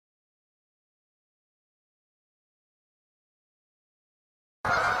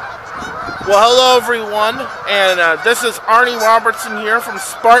Well, hello everyone, and this is Arnie Robertson here from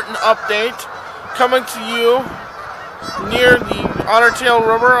Spartan Update, coming to you near the Otter Tail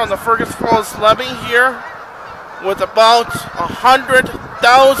River on the Fergus Falls Levee here, with about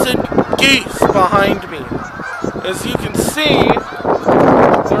 100,000 geese behind me. As you can see,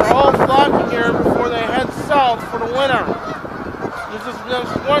 they're all flocking here before they head south for the winter. You just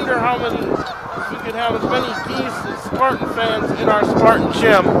wonder how many, if we could have as many geese as Spartan fans in our Spartan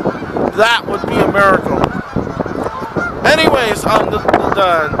gym. That would be a miracle. Anyways, the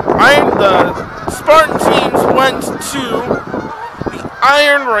Spartan teams went to the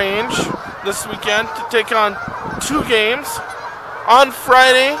Iron Range this weekend to take on 2 games. On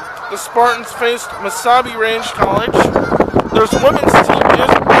Friday, the Spartans faced Mesabi Range College. Their women's team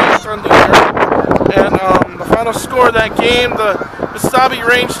is ranked on the year, and the final score of that game, the Mesabi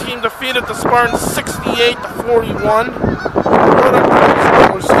Range team defeated the Spartans 68-41.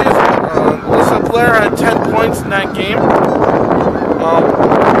 Lisa Blair had 10 points in that game.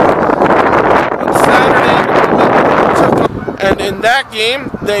 On Saturday, and in that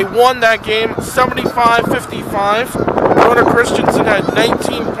game, they won that game 75-55. Rhoda Christensen had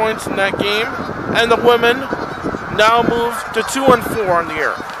 19 points in that game, and the women now moved to 2-4 on the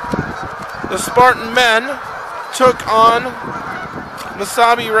year. The Spartan men took on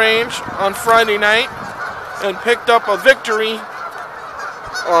Mesabi Range on Friday night and picked up a victory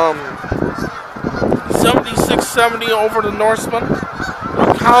 76-70 over the Norsemen.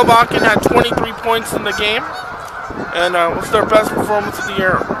 Kalbakken had 23 points in the game, and was their best performance of the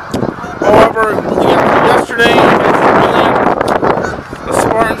year. However, yesterday, the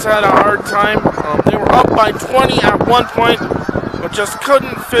Spartans had a hard time. They were up by 20 at one point, but just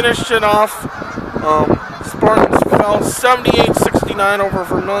couldn't finish it off. Spartans fell 78-69 over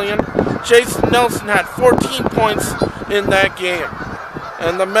Vermilion. Jason Nelson had 14 points in that game,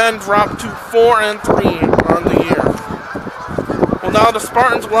 and the men dropped to 4-3 on the year. Well, now the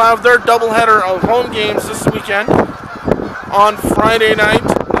Spartans will have their doubleheader of home games this weekend. On Friday night,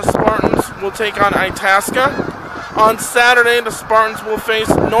 the Spartans will take on Itasca. On Saturday, the Spartans will face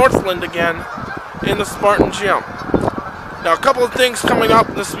Northland again in the Spartan Gym. Now, a couple of things coming up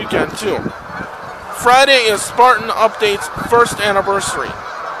this weekend, too. Friday is Spartan Update's first anniversary.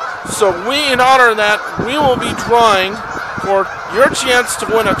 So in honor of that, we will be drawing for your chance to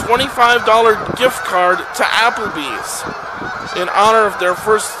win a $25 gift card to Applebee's in honor of their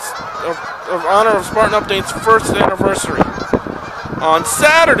Spartan Update's first anniversary. On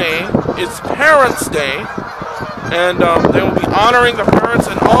Saturday, it's Parents' Day, and they will be honoring the parents,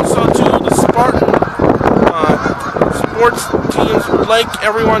 and also too the Spartan sports teams would like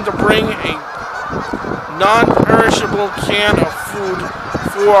everyone to bring a non-perishable can of food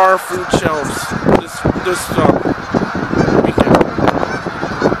for our food shelves this weekend.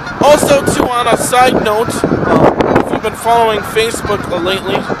 Also, too, on a side note, if you've been following Facebook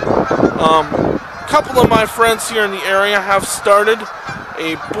lately, a couple of my friends here in the area have started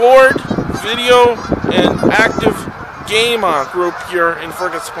a board, video, and active game group here in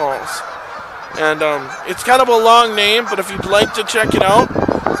Fergus Falls. And it's kind of a long name, but if you'd like to check it out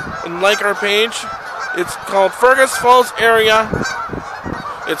and like our page, it's called Fergus Falls Area.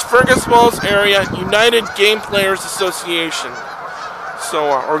 It's Fergus Falls Area United Game Players Association,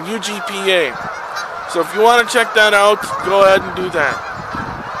 so or UGPA. So if you want to check that out, go ahead and do that.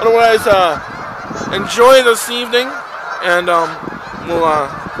 Otherwise, enjoy this evening, and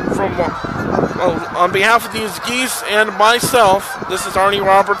on behalf of these geese and myself, this is Arnie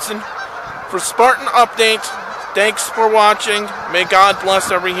Robertson for Spartan Update. Thanks for watching. May God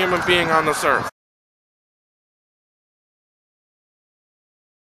bless every human being on this earth.